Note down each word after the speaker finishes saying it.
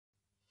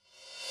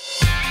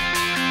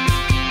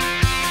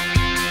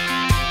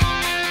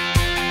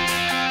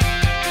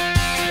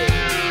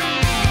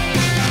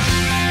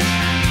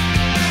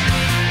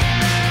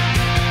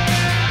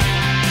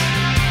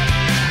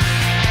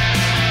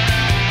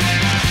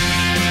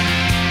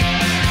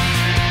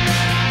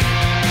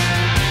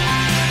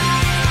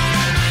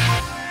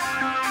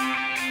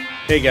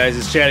Hey guys,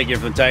 it's Chad again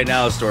from the Titan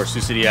Outlet Store,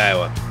 Sioux City,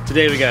 Iowa.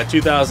 Today we got a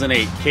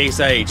 2008 Case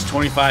IH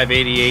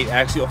 2588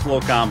 axial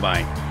flow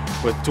combine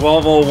with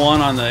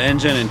 1201 on the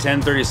engine and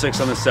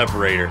 1036 on the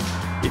separator.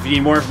 If you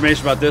need more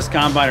information about this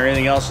combine or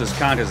anything else, just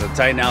contact us at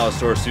Titan Outlet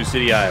Store, Sioux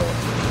City, Iowa.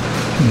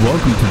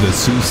 Welcome to the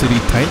Sioux City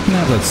Titan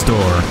Outlet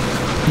Store.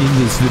 In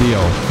this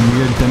video, we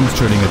are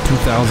demonstrating a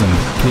 2000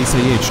 Case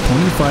IH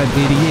 2588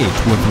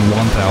 with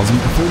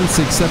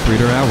 1046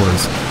 separator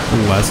hours.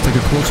 Let's take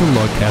a closer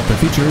look at the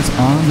features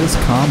on this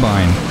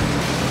combine.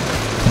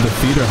 The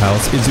feeder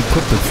house is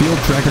equipped with field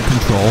tracker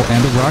control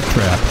and a rock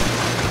trap.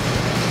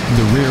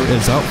 The rear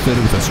is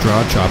outfitted with a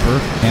straw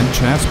chopper and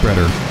chaff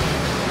spreader.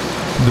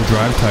 The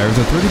drive tires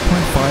are 30.5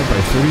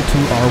 by 32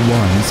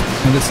 R1s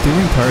and the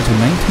steering tires are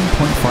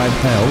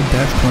 19.5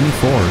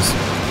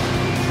 L-24s.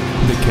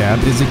 The cab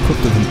is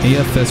equipped with an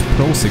AFX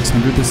Pro 600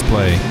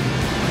 display.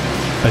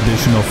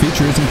 Additional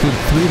features include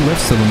 3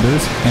 lift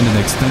cylinders and an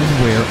extended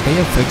wear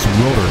AFX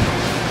rotor.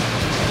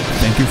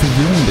 Thank you for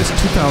viewing this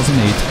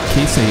 2008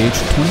 Case IH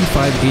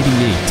 2588.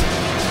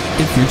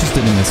 If you're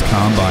interested in this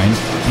combine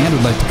and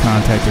would like to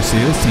contact our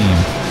sales team,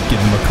 give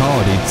them a call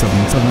at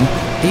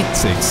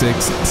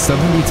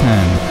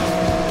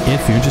 877-866-7010.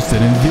 If you're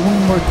interested in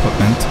viewing more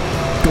equipment,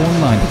 go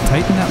online to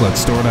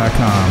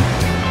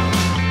TitanOutletStore.com.